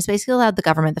pandemic, and it's basically allowed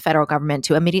the federal government,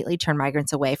 to immediately turn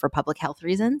migrants away for public health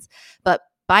reasons. But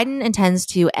Biden intends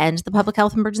to end the public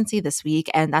health emergency this week,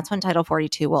 and that's when Title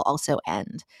 42 will also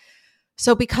end.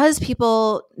 So because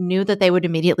people knew that they would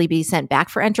immediately be sent back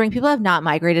for entering, people have not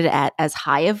migrated at as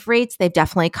high of rates. They've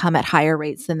definitely come at higher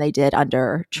rates than they did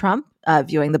under Trump,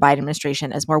 viewing the Biden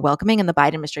administration as more welcoming. And the Biden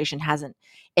administration hasn't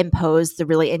imposed the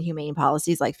really inhumane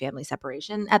policies like family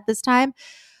separation at this time.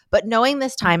 But knowing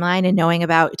this timeline and knowing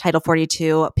about Title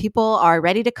 42, people are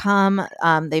ready to come.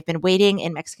 They've been waiting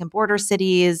in Mexican border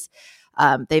cities.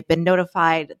 They've been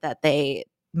notified that they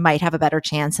might have a better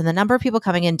chance. And the number of people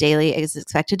coming in daily is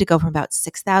expected to go from about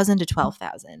 6,000 to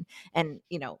 12,000. And,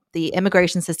 the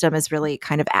immigration system is really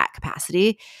kind of at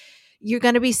capacity. You're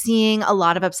going to be seeing a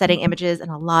lot of upsetting images and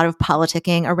a lot of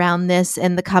politicking around this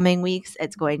in the coming weeks.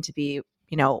 It's going to be,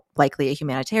 likely a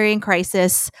humanitarian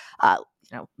crisis,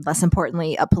 less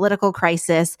importantly, a political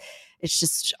crisis. It's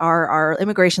just our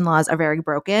immigration laws are very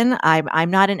broken. I'm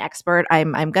not an expert.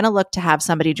 I'm going to look to have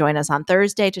somebody join us on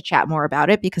Thursday to chat more about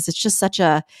it, because it's just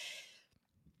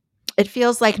it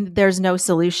feels like there's no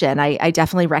solution. I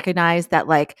definitely recognize that,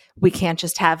 like, we can't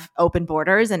just have open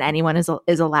borders and anyone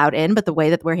is allowed in, but the way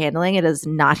that we're handling it is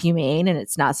not humane, and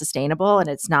it's not sustainable, and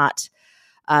it's not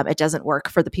it doesn't work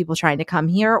for the people trying to come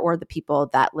here or the people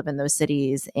that live in those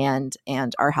cities and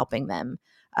are helping them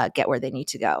get where they need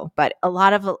to go. But a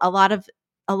lot of the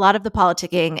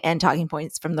politicking and talking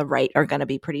points from the right are going to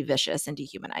be pretty vicious and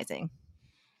dehumanizing.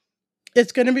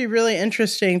 It's going to be really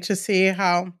interesting to see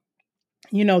how,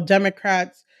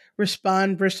 Democrats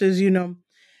respond versus,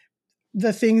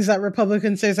 the things that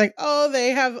Republicans say. It's like, oh,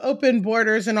 they have open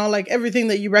borders and all, like, everything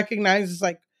that you recognize is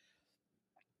like,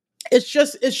 it's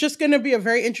just going to be a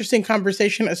very interesting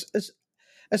conversation,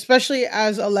 especially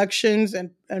as elections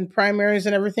and primaries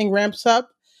and everything ramps up,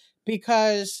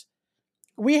 because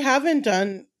we haven't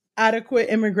done adequate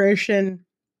immigration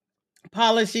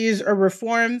policies or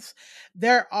reforms.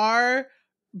 There are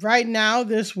right now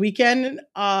this weekend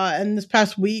and this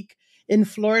past week in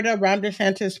Florida, Ron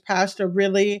DeSantis passed a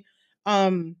really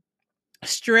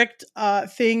strict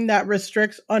thing that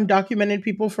restricts undocumented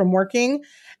people from working,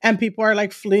 and people are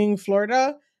like fleeing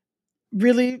Florida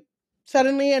really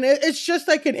suddenly. And it's just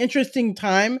like an interesting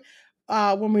time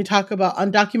when we talk about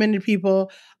undocumented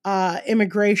people,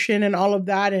 immigration and all of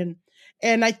that.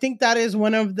 And I think that is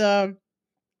one of the,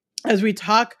 as we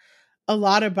talk a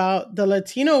lot about the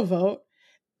Latino vote,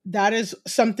 that is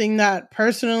something that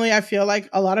personally I feel like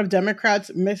a lot of Democrats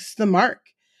miss the mark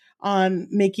on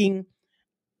making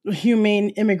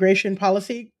humane immigration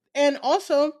policy. And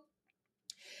also,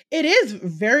 it is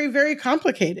very, very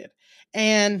complicated.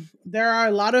 And there are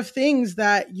a lot of things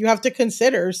that you have to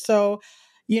consider. So,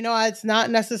 it's not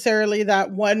necessarily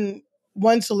that one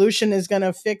solution is going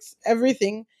to fix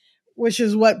everything, which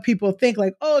is what people think,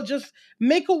 like, oh, just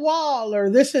make a wall or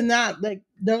this and that. Like,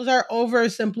 those are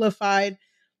oversimplified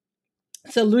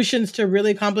solutions to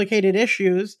really complicated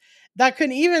issues that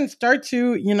could even start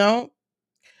to,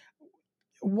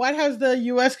 what has the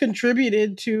US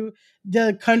contributed to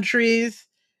the countries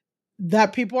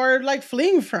that people are like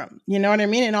fleeing from, you know what I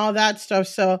mean? And all that stuff.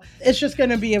 So it's just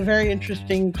going to be a very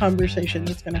interesting conversation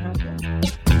that's going to happen.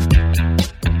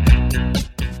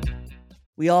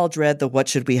 We all dread the what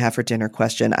should we have for dinner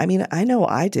question. I mean, I know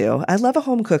I do. I love a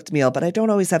home-cooked meal, but I don't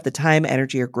always have the time,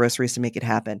 energy, or groceries to make it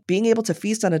happen. Being able to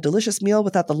feast on a delicious meal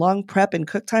without the long prep and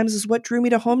cook times is what drew me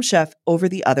to Home Chef over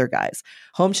the other guys.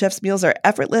 Home Chef's meals are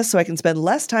effortless, so I can spend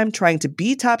less time trying to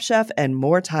be Top Chef and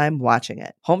more time watching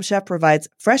it. Home Chef provides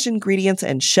fresh ingredients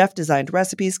and chef-designed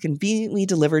recipes conveniently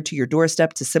delivered to your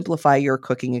doorstep to simplify your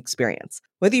cooking experience.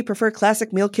 Whether you prefer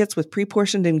classic meal kits with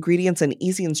pre-portioned ingredients and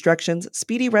easy instructions,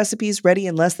 speedy recipes ready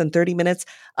in less than 30 minutes,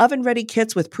 oven-ready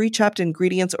kits with pre-chopped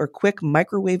ingredients, or quick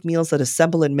microwave meals that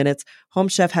assemble in minutes, Home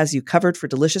Chef has you covered for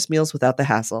delicious meals without the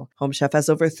hassle. Home Chef has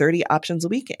over 30 options a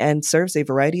week and serves a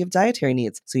variety of dietary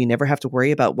needs, so you never have to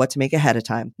worry about what to make ahead of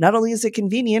time. Not only is it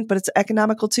convenient, but it's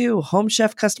economical too. Home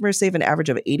Chef customers save an average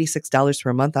of $86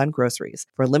 per month on groceries.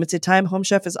 For a limited time, Home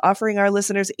Chef is offering our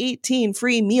listeners 18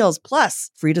 free meals plus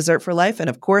free dessert for life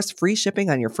and, of course, free shipping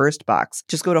on your first box.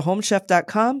 Just go to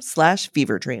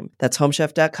homechef.com/feverdream. That's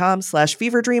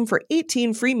homechef.com/feverdream for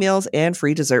 18 free meals and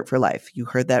free dessert for life. You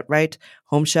heard that right.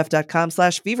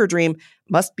 Homechef.com/feverdream.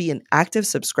 Must be an active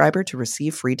subscriber to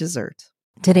receive free dessert.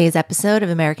 Today's episode of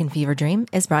American Fever Dream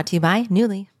is brought to you by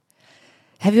Nuuly.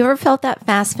 Have you ever felt that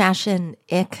fast fashion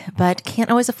ick, but can't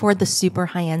always afford the super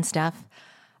high-end stuff?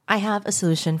 I have a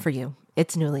solution for you.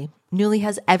 It's Nuuly. Nuuly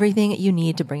has everything you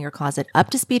need to bring your closet up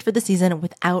to speed for the season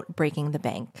without breaking the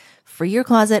bank. Free your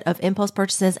closet of impulse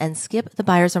purchases and skip the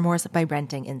buyer's remorse by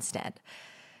renting instead.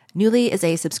 Nuuly is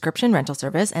a subscription rental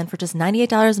service, and for just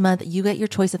 $98 a month, you get your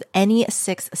choice of any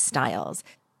 6 styles.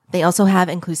 They also have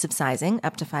inclusive sizing,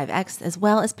 up to 5X, as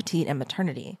well as petite and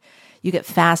maternity. You get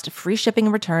fast, free shipping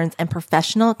and returns, and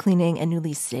professional cleaning and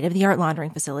Nuuly's state-of-the-art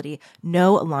laundering facility.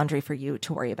 No laundry for you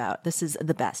to worry about. This is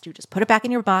the best. You just put it back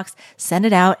in your box, send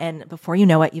it out, and before you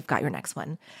know it, you've got your next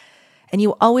one. And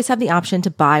you always have the option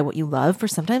to buy what you love for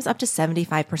sometimes up to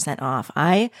 75% off.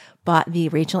 I bought the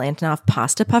Rachel Antonoff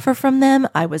pasta puffer from them.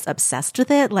 I was obsessed with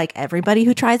it, like everybody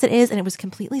who tries it is, and it was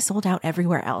completely sold out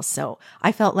everywhere else. So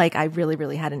I felt like I really,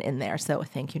 really had an in there. So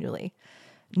thank you, Nuuly.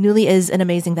 Nuuly is an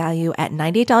amazing value at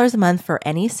 $98 a month for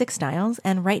any 6 styles.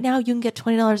 And right now you can get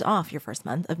 $20 off your first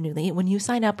month of Nuuly when you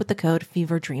sign up with the code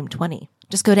FEVERDREAM20.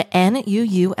 Just go to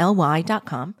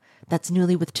NUULY.com. That's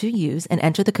Nuuly with 2 U's, and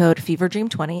enter the code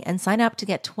FEVERDREAM20 and sign up to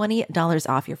get $20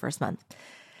 off your first month.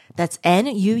 That's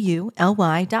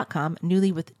NUULY.com,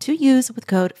 Nuuly with 2 U's with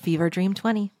code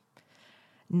FEVERDREAM20.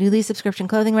 Nuuly subscription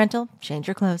clothing rental. Change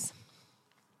your clothes.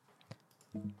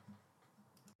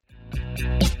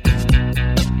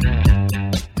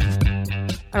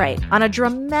 All right, on a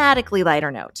dramatically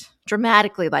lighter note,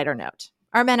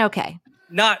 are men okay?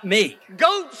 Not me.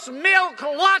 Goat's milk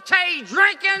latte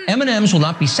drinking. M&Ms will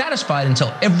not be satisfied until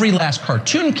every last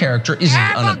cartoon character is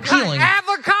unappealing.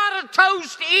 Avocado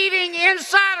toast eating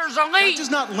insiders elite. That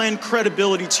does not lend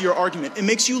credibility to your argument. It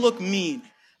makes you look mean.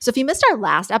 So if you missed our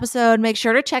last episode, make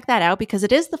sure to check that out because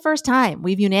it is the first time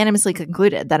we've unanimously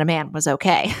concluded that a man was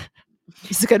okay.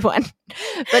 It's a good one.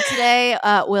 But today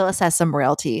we'll assess some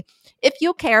royalty. If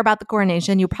you care about the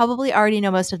coronation, you probably already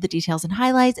know most of the details and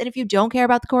highlights. And if you don't care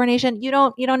about the coronation, you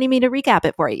don't need me to recap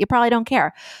it for you. You probably don't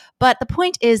care. But the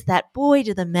point is that, boy,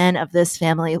 do the men of this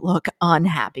family look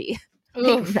unhappy.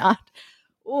 Oof. Not.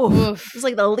 Oof. It's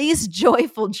like the least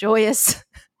joyous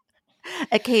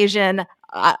occasion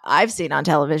I've seen on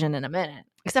television in a minute,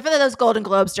 except for those Golden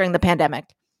Globes during the pandemic.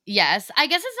 Yes. I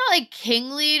guess it's not like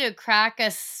kingly to crack a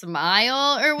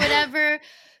smile or whatever.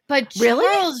 But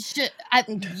Charles, really?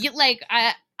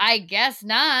 I guess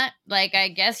not. Like, I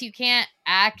guess you can't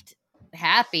act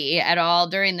happy at all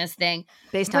during this thing.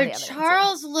 Based on the evidence,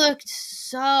 Charles looked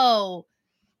so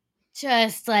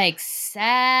just like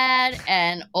sad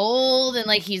and old, and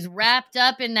like he's wrapped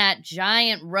up in that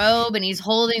giant robe, and he's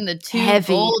holding the 2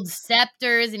 gold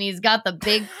scepters, and he's got the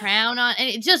big crown on, and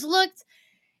it just looked,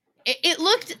 it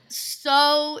looked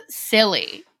so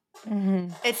silly.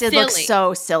 Mm-hmm. It did look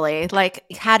so silly. Like,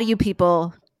 how do you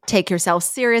people take yourself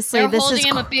seriously? They're holding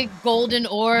him a big golden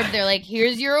orb. They're like,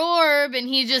 here's your orb. And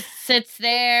he just sits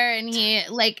there and he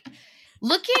like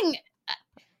looking,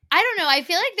 I don't know. I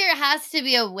feel like there has to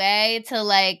be a way to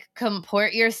like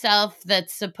comport yourself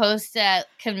that's supposed to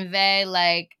convey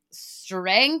like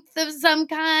strength of some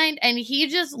kind. And he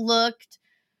just looked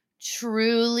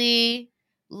truly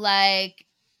like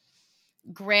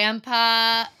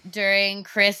grandpa during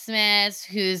Christmas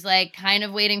who's like kind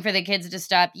of waiting for the kids to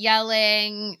stop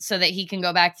yelling so that he can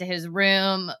go back to his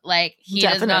room. Like he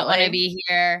does not want to be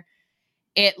here.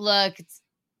 It looked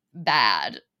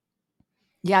bad.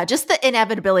 Yeah, just the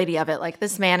inevitability of it. Like,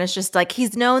 this man is just like,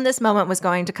 he's known this moment was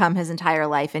going to come his entire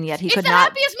life, and yet he could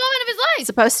not. It's the happiest moment of his life.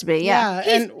 Supposed to be, yeah.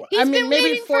 And I mean,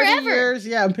 maybe 40 forever. years.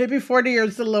 Yeah, maybe 40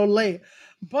 years is a little late,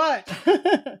 but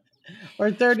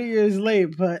or 30 years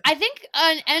late. But I think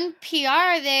on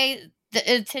NPR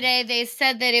today they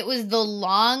said that it was the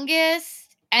longest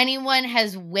anyone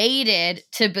has waited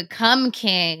to become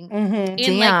king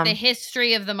in like the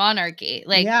history of the monarchy.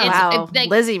 Like, wow.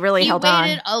 Lizzie really held on. He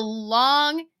waited a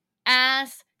long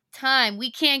ass time.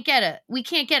 We can't get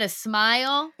a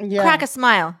smile. Yeah. Crack a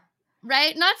smile.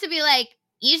 Right? Not to be like,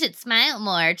 you should smile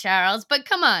more, Charles, but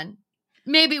come on.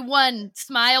 Maybe one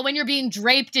smile when you're being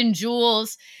draped in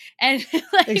jewels and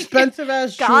like, expensive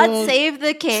as God jewels. Save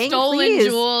the king, stolen please.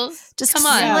 Jewels. Just come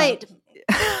on.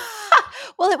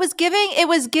 Well, it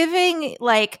was giving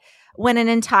like when an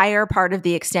entire part of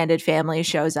the extended family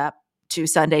shows up to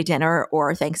Sunday dinner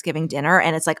or Thanksgiving dinner,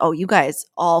 and it's like, oh, you guys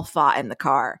all fought in the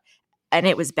car. And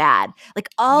it was bad. Like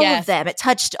all of them. It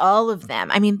touched all of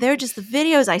them. I mean, they're just the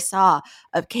videos I saw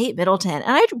of Kate Middleton. And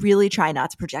I really try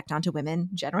not to project onto women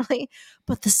generally.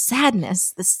 But the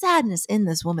sadness in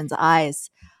this woman's eyes,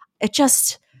 it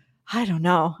just, I don't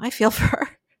know. I feel for her.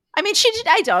 I mean, she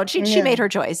made her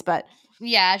choice, but.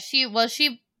 Yeah, she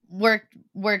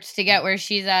worked to get where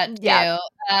she's at too.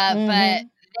 But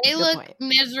they look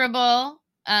miserable.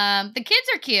 The kids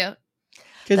are cute.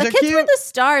 The kids were the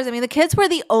stars. I mean, the kids were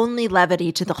the only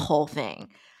levity to the whole thing.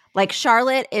 Like,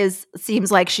 Charlotte seems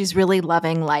like she's really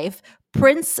loving life.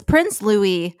 Prince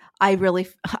Louis, I really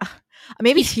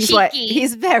maybe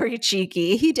he's very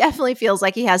cheeky. He definitely feels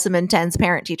like he has some intense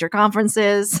parent-teacher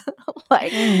conferences,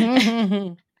 like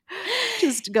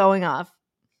just going off.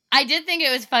 I did think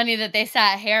it was funny that they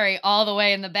sat Harry all the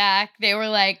way in the back. They were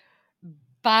like,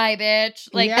 bye, bitch.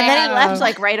 Like, and then he left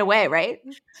like right away, right?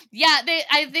 Yeah,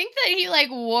 I think that he like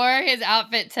wore his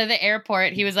outfit to the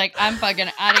airport. He was like, I'm fucking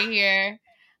out of here.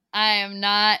 I am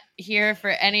not here for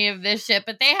any of this shit.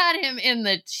 But they had him in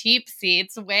the cheap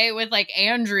seats, way with like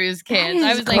Andrew's kids.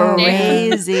 I was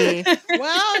crazy.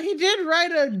 Well, he did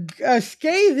write a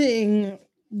scathing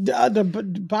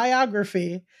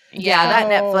biography. Yeah, that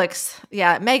Netflix.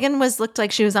 Yeah, Meghan looked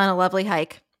like she was on a lovely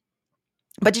hike.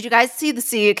 But did you guys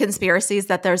see conspiracies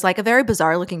that there's like a very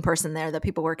bizarre looking person there that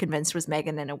people were convinced was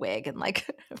Meghan in a wig and like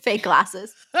fake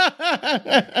glasses?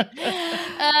 I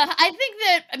think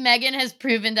that Meghan has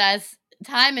proven to us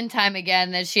time and time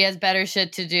again that she has better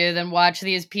shit to do than watch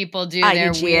these people do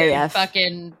their weird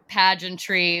fucking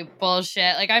pageantry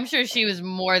bullshit. Like, I'm sure she was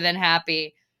more than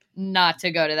happy not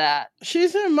to go to that.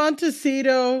 She's in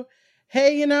Montecito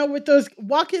hanging out with those,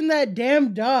 walking that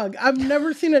damn dog. I've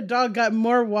never seen a dog got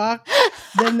more walk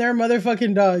than their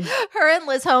motherfucking dog. Her and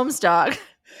Liz Holmes' dog.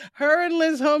 Her and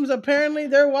Liz Holmes, apparently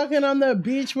they're walking on the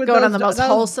beach with going on the most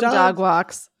wholesome dog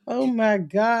walks. Oh my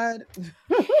God.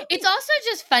 It's also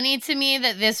just funny to me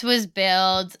that this was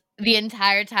billed the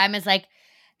entire time as like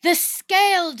the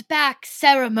scaled back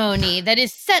ceremony that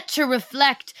is set to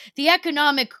reflect the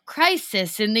economic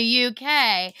crisis in the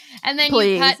UK. And then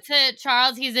you cut to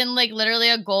Charles. He's in like literally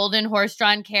a golden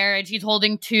horse-drawn carriage. He's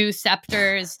holding 2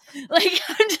 scepters. Like,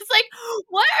 I'm just like,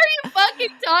 what are you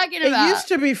fucking talking about? It used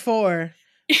to be 4,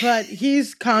 but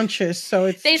he's conscious, so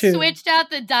it's They 2. switched out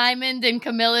the diamond in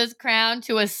Camilla's crown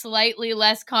to a slightly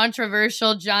less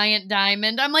controversial giant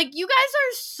diamond. I'm like, you guys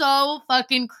are so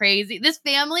fucking crazy. This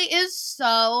family is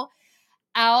so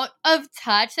out of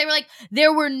touch. They were like,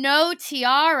 there were no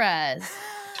tiaras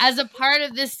as a part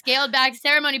of this scaled back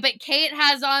ceremony, but Kate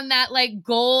has on that like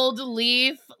gold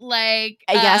leaf, like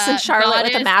yes, and Charlotte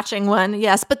with a matching one.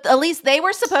 Yes, but at least they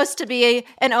were supposed to be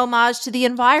an homage to the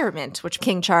environment, which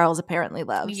King Charles apparently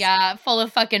loves. Yeah, full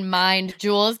of fucking mind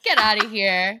jewels. Get out of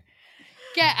here.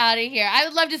 Get out of here. I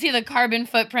would love to see the carbon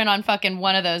footprint on fucking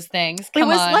one of those things. Come on.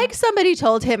 It was on. like somebody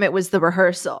told him it was the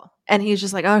rehearsal, and he's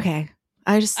just like, okay.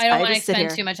 I don't want to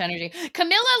spend too much energy.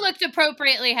 Camilla looked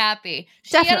appropriately happy.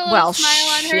 She had a little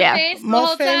smile on her face the Most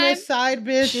whole famous time. Side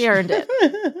bitch. She earned it.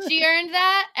 She earned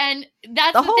that, and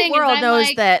that's the the whole thing. world knows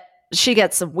like, that she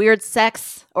gets some weird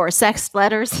sex or sex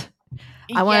letters.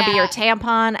 I want to be your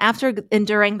tampon. After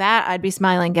enduring that, I'd be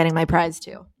smiling, getting my prize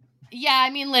too. Yeah, I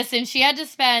mean, listen, she had to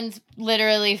spend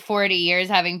literally 40 years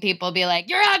having people be like,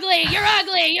 "You're ugly,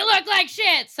 you look like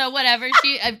shit." So whatever,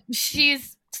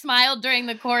 she's smiled during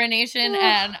the coronation,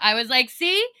 and I was like,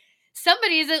 see,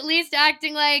 somebody's at least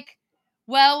acting like,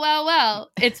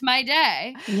 well, it's my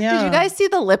day. Yeah. Did you guys see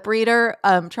the lip reader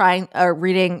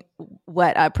reading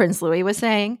what Prince Louis was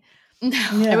saying? No.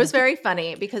 Yeah. It was very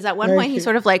funny because at one point he's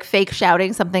sort of like fake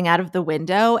shouting something out of the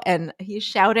window, and he's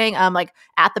shouting like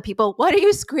at the people, "What are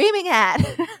you screaming at?"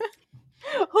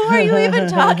 Who are you even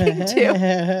talking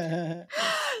to?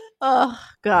 Oh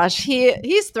gosh,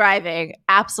 he's thriving.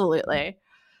 Absolutely.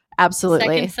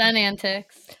 Second son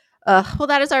antics. Well,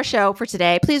 that is our show for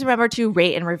today. Please remember to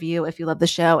rate and review if you love the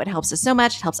show. It helps us so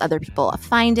much. It helps other people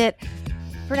find it.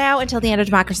 For now, until the end of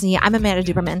democracy, I'm Amanda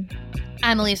Duberman.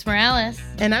 I'm Elise Morales.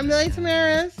 And I'm Lily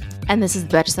Tamaris. And this is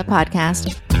the Betches Sup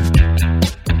Podcast.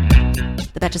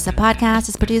 The Betches Sup Podcast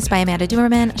is produced by Amanda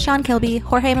Duberman, Sean Kilby,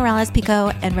 Jorge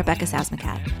Morales-Pico, and Rebecca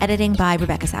Sausmacat. Editing by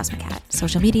Rebecca Sausmacat.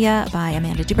 Social media by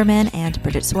Amanda Duberman and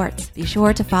Bridget Swartz. Be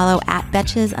sure to follow at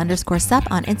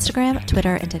Betches_Sup on Instagram,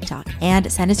 Twitter, and TikTok.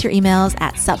 And send us your emails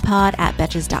at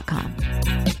suppod@betches.com.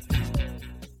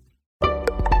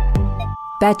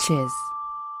 Betches.